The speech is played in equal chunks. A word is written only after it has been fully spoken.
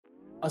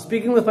I was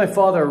speaking with my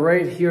father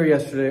right here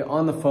yesterday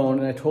on the phone,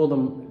 and I told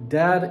him,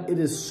 Dad, it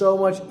is so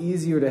much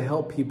easier to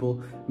help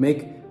people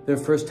make their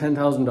first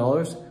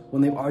 $10,000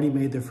 when they've already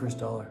made their first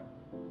dollar.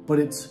 But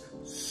it's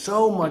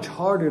so much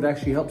harder to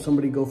actually help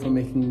somebody go from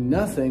making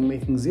nothing,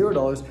 making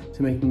 $0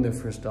 to making their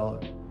first dollar.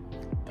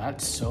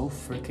 That's so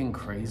freaking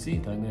crazy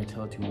that I'm gonna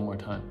tell it to you one more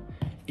time.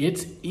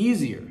 It's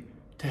easier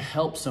to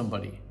help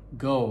somebody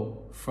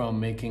go from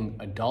making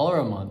 $1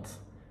 a month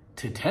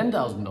to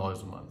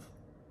 $10,000 a month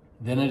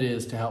than it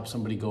is to help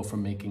somebody go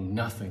from making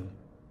nothing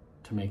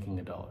to making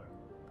 $1.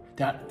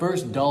 That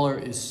first dollar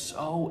is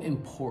so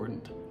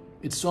important.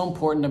 It's so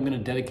important, I'm gonna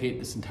dedicate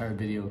this entire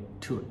video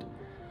to it.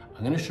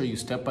 I'm gonna show you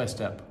step by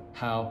step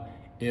how,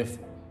 if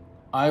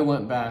I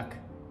went back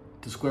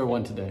to square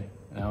one today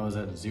and I was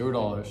at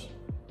 $0,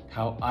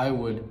 how I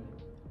would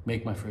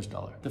make my first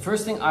dollar. The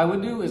first thing I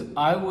would do is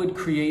I would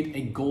create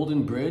a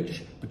golden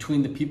bridge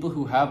between the people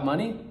who have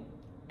money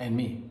and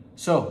me.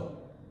 So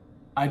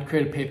I'd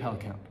create a PayPal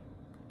account.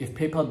 If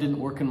PayPal didn't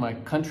work in my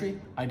country,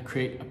 I'd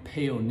create a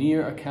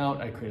Payoneer account,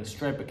 I'd create a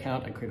Stripe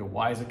account, I'd create a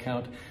Wise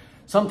account,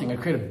 something.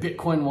 I'd create a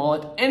Bitcoin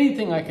wallet,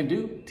 anything I could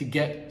do to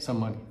get some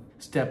money.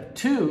 Step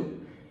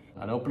 2,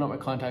 I'd open up my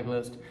contact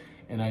list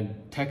and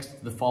I'd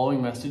text the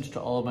following message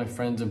to all of my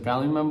friends and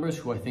family members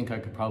who I think I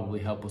could probably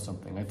help with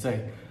something. I'd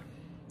say,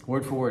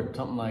 word for word,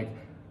 something like,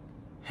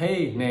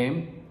 hey,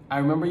 name, I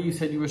remember you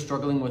said you were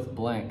struggling with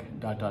blank, ...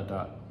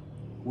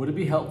 Would it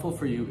be helpful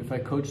for you if I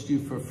coached you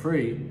for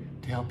free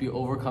to help you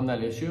overcome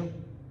that issue?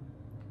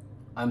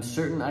 I'm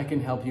certain I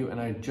can help you,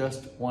 and I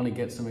just want to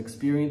get some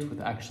experience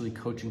with actually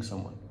coaching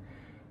someone.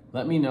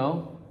 Let me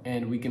know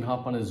and we can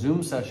hop on a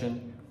Zoom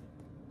session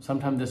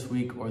sometime this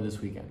week or this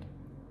weekend,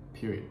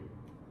 period.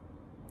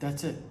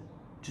 That's it.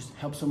 Just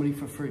help somebody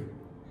for free.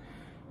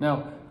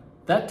 Now,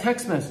 that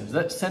text message,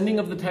 that sending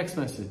of the text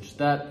message,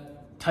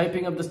 that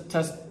typing of the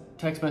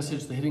text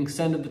message, the hitting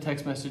send of the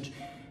text message,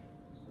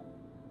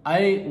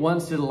 I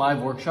once did a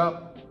live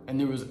workshop and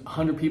there was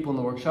 100 people in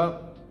the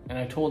workshop, and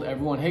I told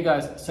everyone, hey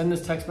guys, send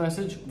this text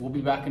message, we'll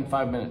be back in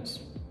 5 minutes.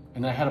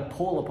 And I had a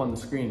poll up on the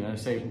screen and I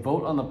say,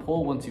 vote on the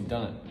poll once you've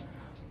done it.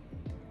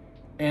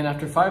 And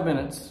after 5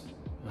 minutes,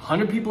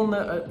 100 people in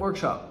the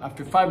workshop,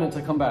 after 5 minutes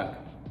I come back.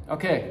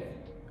 Okay,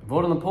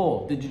 vote on the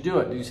poll. Did you do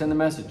it? Did you send the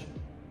message?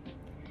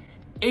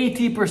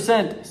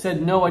 80%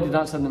 said no, I did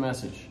not send the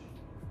message.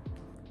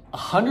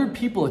 100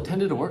 people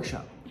attended a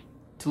workshop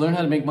to learn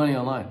how to make money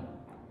online.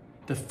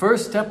 The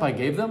first step I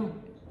gave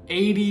them,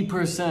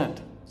 80%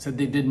 said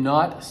they did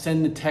not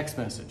send the text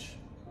message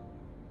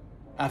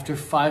after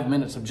 5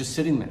 minutes of just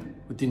sitting there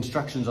with the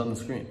instructions on the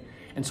screen.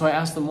 And so I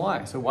asked them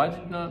why. So why did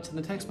you not send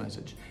the text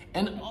message?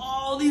 And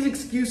all these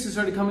excuses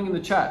started coming in the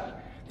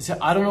chat. They said,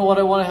 I don't know what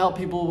I want to help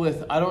people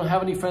with. I don't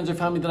have any friends or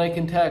family that I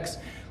can text.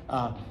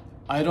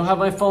 I don't have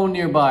my phone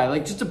nearby.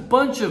 Like, just a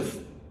bunch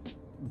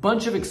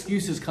of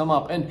excuses come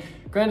up. And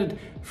granted,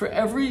 for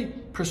every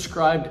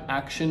prescribed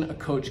action a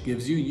coach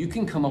gives you, you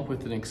can come up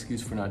with an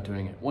excuse for not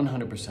doing it,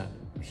 100%.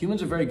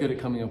 Humans are very good at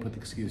coming up with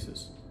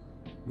excuses.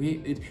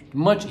 It's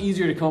much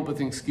easier to come up with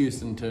an excuse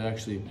than to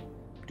actually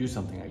do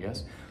something, I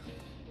guess.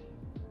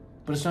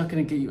 But it's not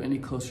gonna get you any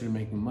closer to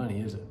making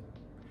money, is it?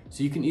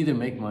 So you can either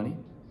make money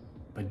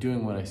by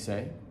doing what I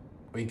say,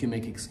 or you can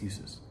make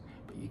excuses,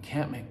 but you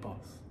can't make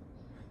both.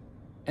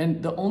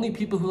 And the only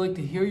people who like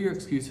to hear your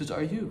excuses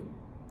are you.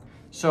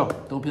 So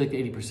don't be like the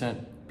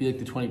 80%, be like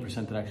the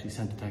 20% that actually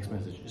sent the text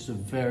message. It's a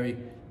very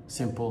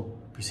simple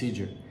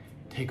procedure.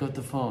 Take out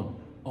the phone,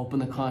 open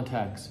the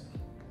contacts,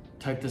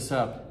 type this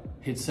up,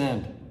 hit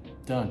send,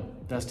 done.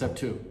 That's step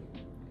 2.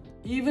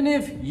 Even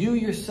if you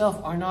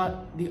yourself are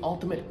not the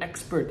ultimate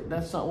expert,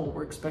 that's not what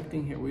we're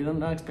expecting here. We're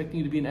not expecting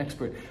you to be an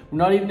expert. We're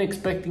not even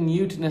expecting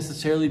you to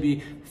necessarily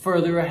be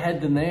further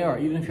ahead than they are.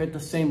 Even if you're at the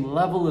same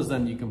level as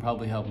them, you can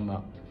probably help them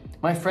out.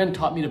 My friend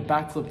taught me to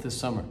backflip this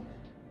summer.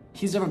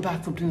 He's never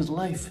backflipped in his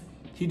life.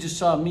 He just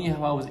saw me,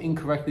 how I was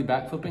incorrectly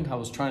backflipping, how I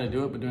was trying to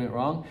do it but doing it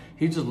wrong.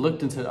 He just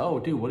looked and said, oh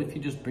dude, what if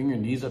you just bring your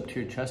knees up to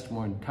your chest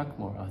more and tuck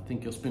more? I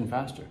think you'll spin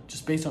faster,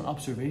 just based on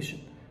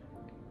observation.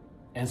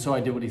 And so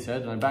I did what he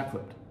said and I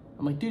backflipped.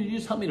 I'm like, dude, you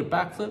just helped me to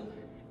backflip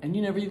and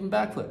you never even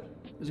backflipped.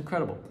 It's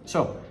incredible.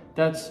 So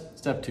that's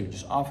step 2,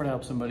 just offer to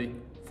help somebody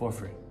for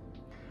free.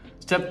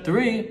 Step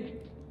 3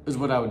 is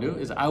what I would do,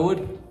 is I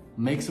would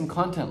make some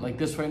content like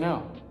this right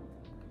now.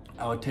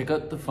 I would take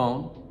out the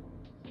phone,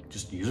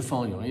 just use a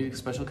phone, you don't need a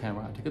special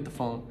camera. I'd take out the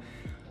phone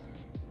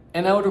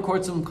and I would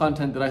record some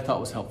content that I thought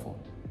was helpful.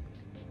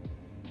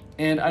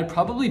 And I'd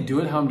probably do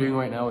it how I'm doing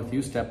right now with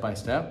you, step by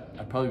step.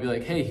 I'd probably be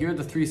like, hey, here are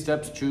the 3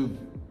 steps to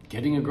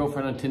getting a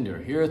girlfriend on Tinder.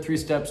 Here are 3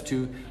 steps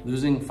to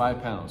losing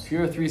 5 pounds.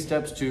 Here are 3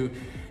 steps to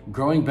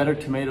growing better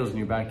tomatoes in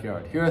your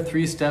backyard. Here are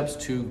 3 steps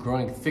to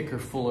growing thicker,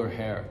 fuller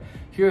hair.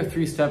 Here are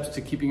 3 steps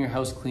to keeping your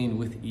house clean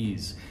with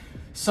ease.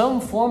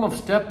 Some form of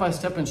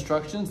step-by-step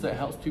instructions that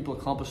helps people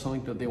accomplish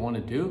something that they want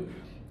to do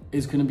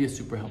is going to be a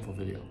super helpful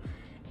video.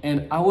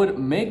 And I would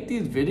make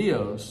these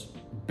videos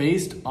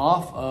based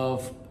off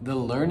of the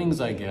learnings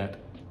I get,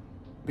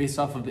 based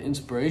off of the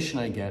inspiration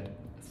I get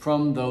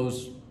from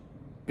those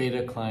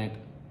beta client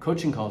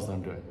coaching calls that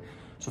I'm doing.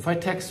 So if I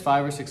text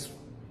 5 or 6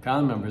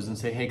 family members and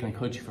say, hey, can I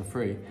coach you for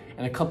free?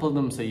 And a couple of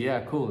them say,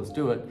 yeah, cool, let's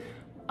do it.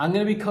 I'm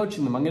gonna be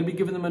coaching them. I'm gonna be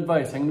giving them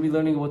advice. I'm gonna be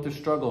learning about their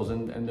struggles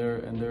and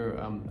their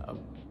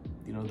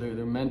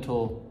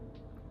mental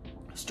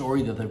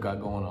story that they've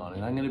got going on.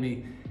 And I'm gonna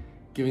be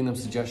giving them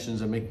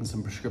suggestions and making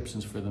some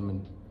prescriptions for them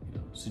and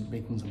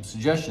making some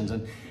suggestions.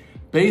 And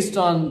based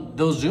on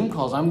those Zoom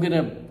calls, I'm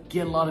gonna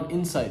get a lot of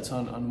insights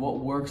on what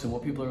works and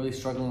what people are really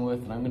struggling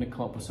with. And I'm gonna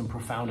come up with some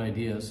profound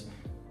ideas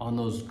on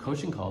those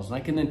coaching calls. And I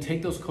can then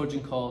take those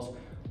coaching calls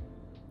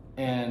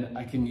and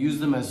I can use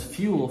them as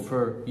fuel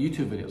for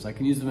YouTube videos. I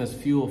can use them as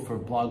fuel for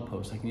blog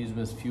posts. I can use them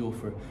as fuel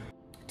for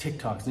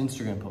TikToks,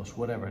 Instagram posts,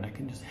 whatever. And I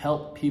can just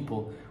help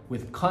people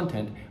with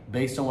content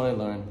based on what I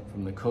learned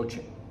from the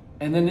coaching.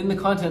 And then in the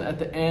content at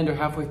the end or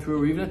halfway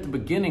through, or even at the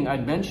beginning,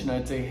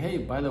 I'd say, hey,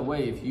 by the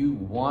way, if you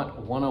want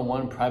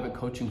one-on-one private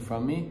coaching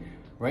from me,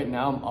 right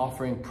now I'm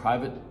offering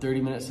private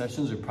 30-minute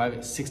sessions or private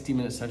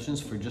 60-minute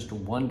sessions for just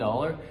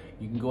 $1.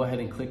 You can go ahead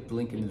and click the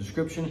link in the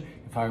description.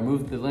 If I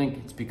remove the link,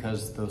 it's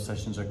because those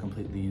sessions are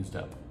completely used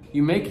up.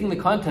 You're making the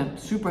content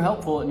super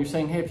helpful and you're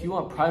saying, hey, if you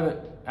want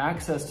private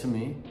access to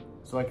me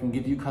so I can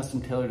give you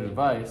custom tailored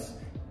advice,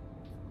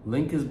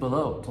 link is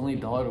below. It's only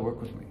 $1 to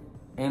work with me.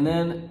 And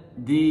then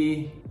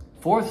the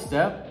fourth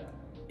step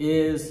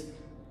is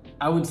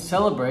I would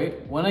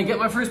celebrate when I get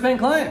my first paying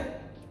client.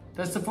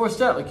 That's the fourth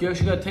step. Like, you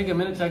actually got to take a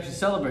minute to actually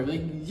celebrate.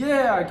 Like,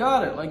 yeah, I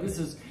got it. Like,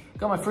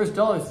 got my first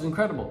 $1. This is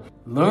incredible.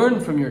 Learn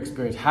from your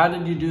experience. How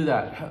did you do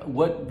that?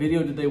 What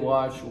video did they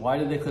watch? Why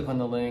did they click on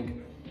the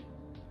link?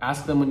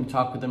 Ask them when you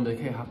talk with them, like,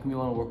 hey, how come you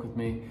want to work with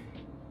me?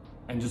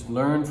 And just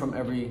learn from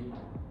every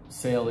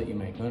sale that you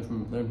make. Learn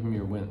from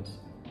your wins.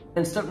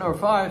 And step number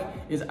 5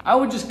 is I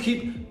would just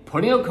keep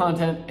putting out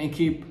content and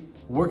keep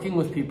working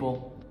with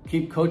people,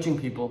 keep coaching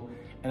people.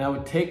 And I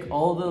would take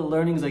all the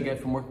learnings I get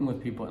from working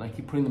with people and I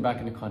keep putting them back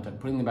into content,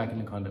 putting them back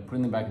into content,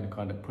 putting them back into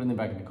content, putting them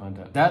back into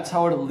content. That's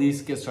how I would at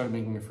least get started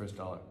making your first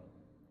 $1.